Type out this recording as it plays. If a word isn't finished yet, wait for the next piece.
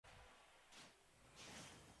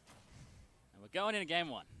going into game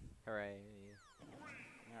 1. Hooray.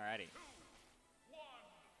 Alrighty.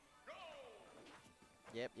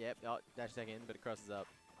 Yep. Oh, dash attack in, but it crosses up.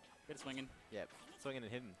 Bit of swinging. Yep. Swinging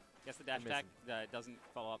and hidden. Guess the dash attack doesn't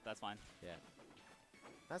follow up. That's fine. Yeah.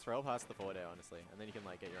 Nice roll past the forward air, honestly. And then you can,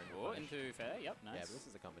 like, get your own Oh, into fair. Yep, nice. Yeah, but this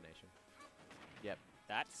is a combination. Yep.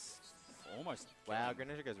 That's almost... Wow,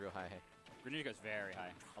 Greninja goes real high. Greninja goes very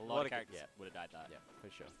high. A lot of characters would have died that. Yeah, for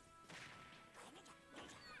sure.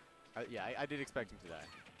 Yeah, I did expect him to die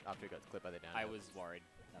after he got clipped by the down. I was worried,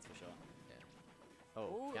 that's for sure. Yeah.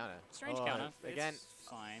 Oh, counter. Strange counter. Again. It's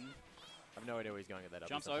fine. I have no idea where he's going with that.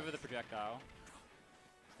 Jumps over the projectile.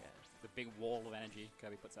 Yeah. The big wall of energy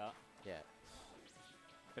Kirby puts out. Yeah.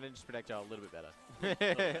 Greninja's projectile a little bit better. A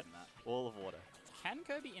little better than that. Wall of water. Can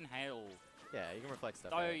Kirby inhale? Yeah, you can reflect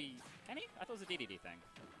stuff. Oh, can he? I thought it was a DDD thing.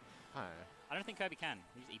 I don't know. I don't think Kirby can.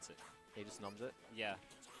 He just eats it. He just noms it? Yeah.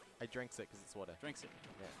 I drinks it because it's water. Drinks it.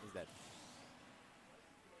 Yeah, he's dead.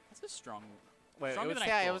 That's a strong... Wait, stronger it than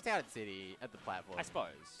I thought. was down at City, at the platform. I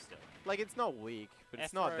suppose, still. Like, it's not weak, but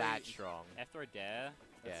it's not that strong. F-throw dare.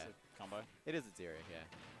 That's a combo. It is at 0, yeah.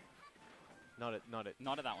 Not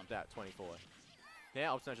at that one. That 24.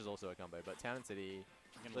 Yeah, up smash is also a combo, but Town and City,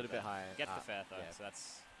 a little bit higher. Gets the fair, though, yeah. so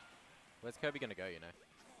that's... Where's Kirby going to go, you know?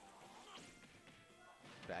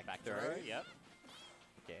 Back throw. Yep.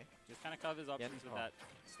 Okay. Just kind of covers options with that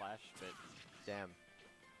slash, but... Damn.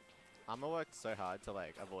 Arma worked so hard to,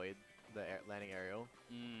 like, avoid the landing aerial,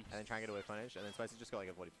 and then try and get away punish, and then Spicy just got, like,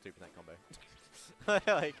 a 42% combo.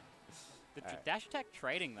 Like... The dash attack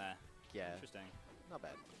trading there. Yeah. Interesting. Not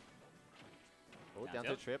bad. Oh, down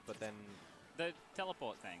to a trip, but then... The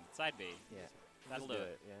teleport thing. Side B. Yeah. That'll do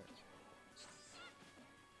it. Yeah.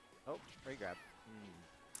 Oh, re-grab.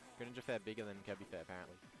 Greninja fair bigger than Kirby fair,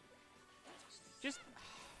 apparently. Just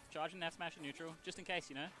charging F smash at neutral, just in case,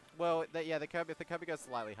 you know? Well, if the Kirby goes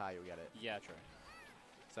slightly high, you'll get it. Yeah, true.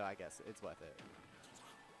 So I guess it's worth it.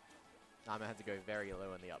 Arma had to go very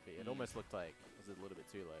low in the up B. It almost looked like it was a little bit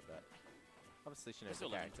too low, but obviously she knows the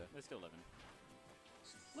character. They're still living.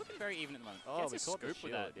 Looking very even at the moment. Oh, Gets we a caught the scoop shield,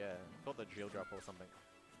 with that. yeah. Caught the drill drop or something.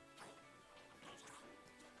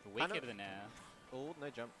 Weak hit of the nair. Oh, no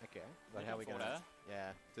jump. Okay. But how are we going to...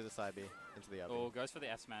 Yeah, do the side B into the up B. Oh, goes for the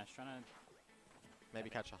F smash. Trying to... Maybe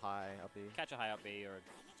catch a high up B. Catch a high up B or a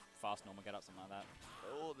fast normal get up, something like that.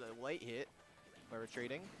 Oh, the late hit. We're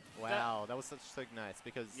retreating. Wow, that was so nice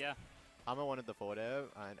because Arma wanted the forward air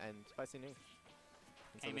and Spicy knew.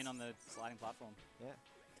 And Came in on the sliding platform. Yeah.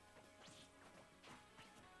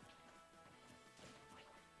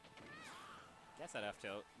 Guess that F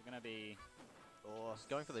tilt. We're going to be... Oh,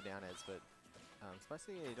 going for the down edge, but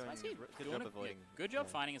Spicy doing good job avoiding. Good job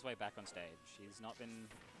finding his way back on stage. He's not been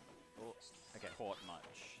caught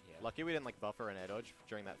much here. Lucky we didn't like buffer an air dodge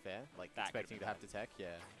during that fair, like expecting to have to tech, yeah.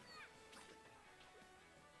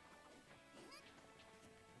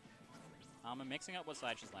 Arma mixing up what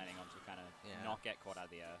side she's landing on to kind of not get caught out of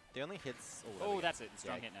the air. The only hits... Oh, that's it.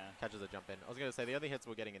 Strong hit now. Catches a jump in. I was going to say, the only hits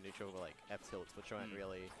we're getting in neutral were like F tilts, which aren't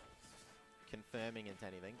really confirming into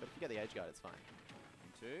anything. But if you get the edge guard, it's fine.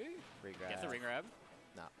 Into... Re-grab. Gets the re-grab.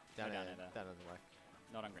 No, down there. That doesn't work.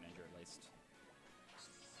 Not on Greninja, at least.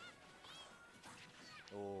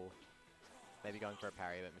 Oh. Maybe going for a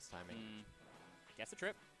parry, but mistiming. Gets the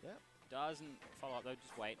trip. Yeah. Doesn't follow up, though.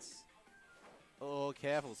 Just waits. Oh,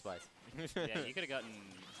 careful, Spice. Yeah, you could have gotten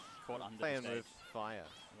caught under Play the and stage. move fire.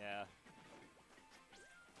 Yeah.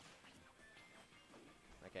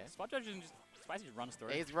 Okay. Spot Judge just... Spicy just runs through.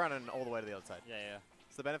 He's running all the way to the other side. Yeah.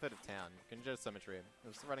 It's the benefit of Town. You can just symmetry him.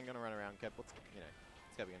 If it's going to run around, what's going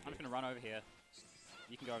to be I'm just going to run over here.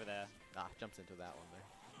 You can go over there. Ah, jumps into that one, though.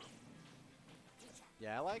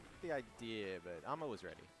 Yeah, I like the idea, but Arma was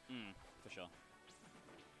ready. For sure.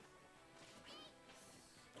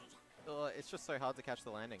 It's just so hard to catch the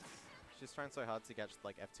landings. She's trying so hard to catch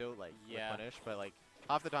like F tilt, like with punish, but like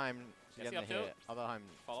half the time she's getting the hit, other time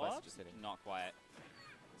Spicy just hitting. Not quite.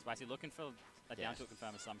 Spicy looking for a down tilt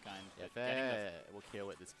confirm of some kind. Yeah, fair will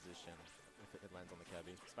kill at this position if it lands on the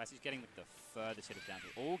Kirby. Spicy's getting the furthest hit of down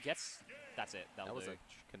tilt. Oh, gets. That's it. That was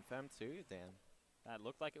confirmed too. Damn. That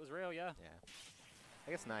looked like it was real. Yeah. Yeah.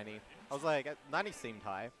 I guess 90. I was like, 90 seemed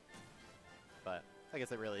high, but I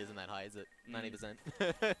guess it really isn't that high, is it? 90%.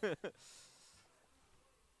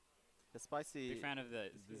 The Spicy... Big fan of the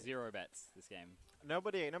zero bets this game.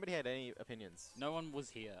 Nobody had any opinions. No one was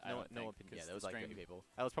here, I don't think. Yeah, there was like 30 people.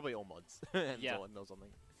 That was probably all mods. and or something.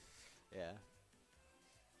 Yeah.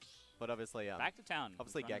 But obviously... Back to Town.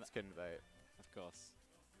 Obviously Gex couldn't vote. Of course.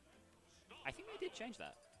 I think they did change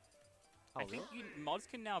that. Oh, I think mods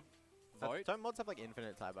can now vote. Don't mods have like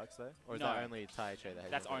infinite tie bucks though? Or is No. that only Taicho that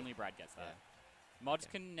has That's only Brad gets that. Mods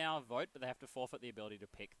can now vote, but they have to forfeit the ability to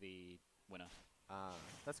pick the winner.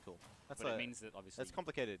 That's cool. But it means that obviously... That's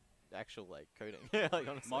complicated actual, like, coding. Like,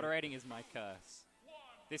 honestly. Moderating is my curse.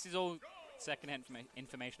 This is all second-hand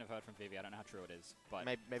information I've heard from Vivi. I don't know how true it is, but...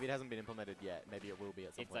 Maybe it hasn't been implemented yet. Maybe it will be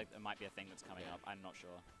at some point. Like, it might be a thing that's coming up. I'm not sure.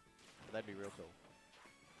 But that'd be real cool.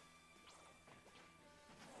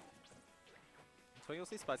 So what you'll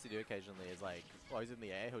see Spicy do occasionally is, like, while he's in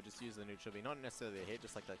the air, he'll just use the neutral B. Not necessarily a hit,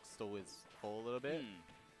 just like stall his fall a little bit.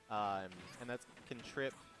 And that can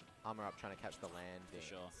trip Arma up trying to catch the landing. For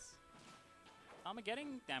sure. Arma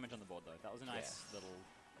getting damage on the board, though. That was a nice little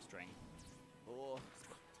string. Oh,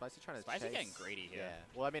 Spicy trying to Spicy chase. getting greedy here. Yeah.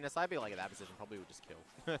 Well, I mean, a side B like at that position probably would just kill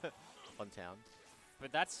on town.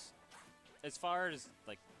 But that's, as far as,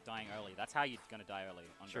 like, dying early, that's how you're going to die early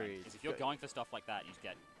on Greninja. Is if you're going for stuff like that, you just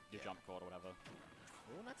get your jump caught or whatever.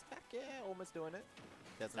 Oh, that's back air. Almost doing it.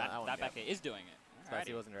 That back air is doing it.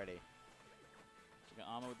 Spicy wasn't ready. So we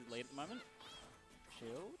got Arma with the lead at the moment.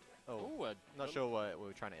 Shield? Oh, not sure what we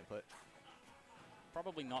were trying to input.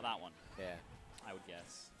 Probably not that one. Yeah. I would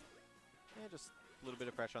guess. Yeah, just a little bit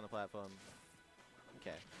of pressure on the platform.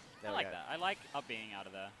 Okay. I like that. I like up being out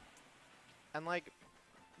of there. And like,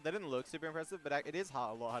 they didn't look super impressive, but it is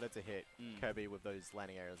a lot harder to hit Kirby with those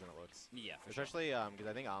landing areas than it looks. Yeah, for Especially because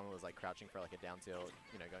I think Arma was like crouching for like a down tilt,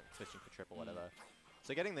 you know, switching for trip or whatever.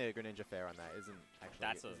 So getting the Greninja fair on that isn't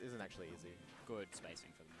actually easy. Good spacing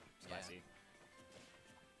for them. Spicy. Yeah.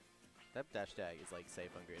 That dash tag is like safe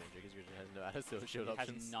on Greninja because Greninja has no out of shield options.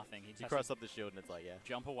 He has nothing. He you cross up the shield and it's like,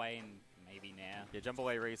 jump away and maybe nair. Yeah, jump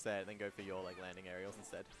away, reset, then go for your like landing aerials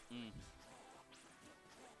instead.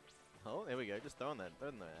 Oh, there we go. Just throwing that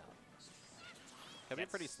out. Can be a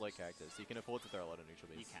pretty slow character, so you can afford to throw a lot of neutral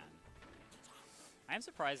beats. You can. I am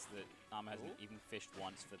surprised that Arma hasn't even fished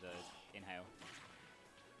once for the inhale.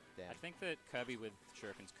 Damn. I think that Kirby with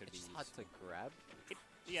shurikens could be used. It's hard to grab.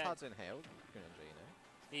 It's hard to inhale Greninja, you know.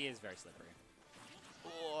 He is very slippery.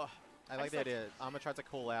 Oh, I like the idea. Arma tried to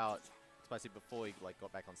call out Spicy before he like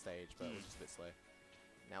got back on stage, but it was just a bit slow.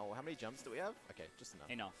 Now, how many jumps do we have? Okay, just enough.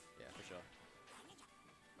 Enough. Yeah, for sure.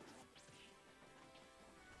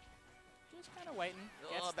 Just kind of waiting.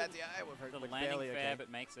 The landing fair, but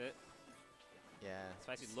makes it. Yeah.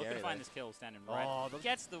 Spicy looking to find this kill, standing right.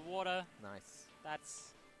 Gets the water. Nice.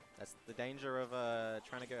 That's the danger of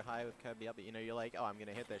trying to go high with Kirby up. You know, you're like, oh, I'm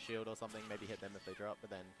gonna hit their shield or something. Maybe hit them if they drop, but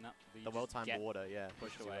then the well-timed water,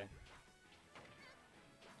 pushed away.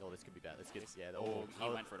 Oh, this could be bad. He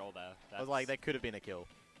went for it all there. I was like, that could have been a kill,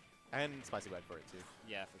 and Spicy went for it too.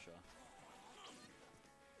 Yeah, for sure.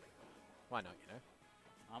 Why not? You know.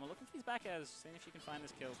 Arma looking for these back airs, seeing if she can find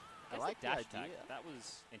this kill. I like the dash tag. That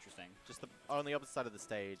was interesting. Just on the opposite side of the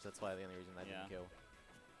stage. That's why the only reason that didn't kill.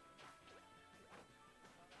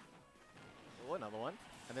 Oh, another one.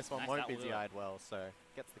 And this one won't be DI'd well, so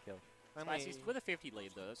gets the kill. Spicy's with a 50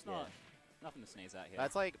 lead though. It's not nothing to sneeze at here.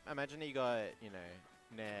 That's like, imagine you got, you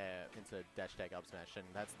know, nair into dash tag up smash, and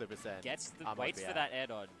that's the percent. Waits for that air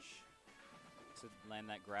dodge to land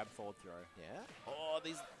that grab forward throw. Yeah. Oh,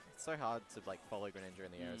 it's so hard to like follow Greninja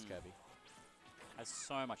in the air as Kirby. Has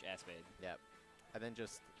so much airspeed. Yep. And then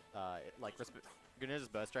just Greninja's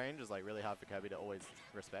burst range is like really hard for Kirby to always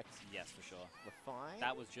respect. Yes, for sure. We're fine.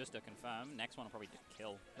 That was just a confirm. Next one will probably just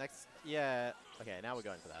kill. Yeah. Okay, now we're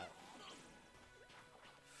going for that.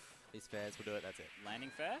 These fairs will do it. That's it.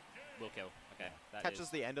 Landing fair will kill. Okay.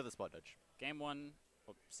 Catches the end of the spot dodge. Game 1.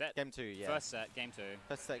 Set. Game 2. Yeah. First set. Game 2.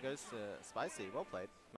 First set goes to Spicy. Well played.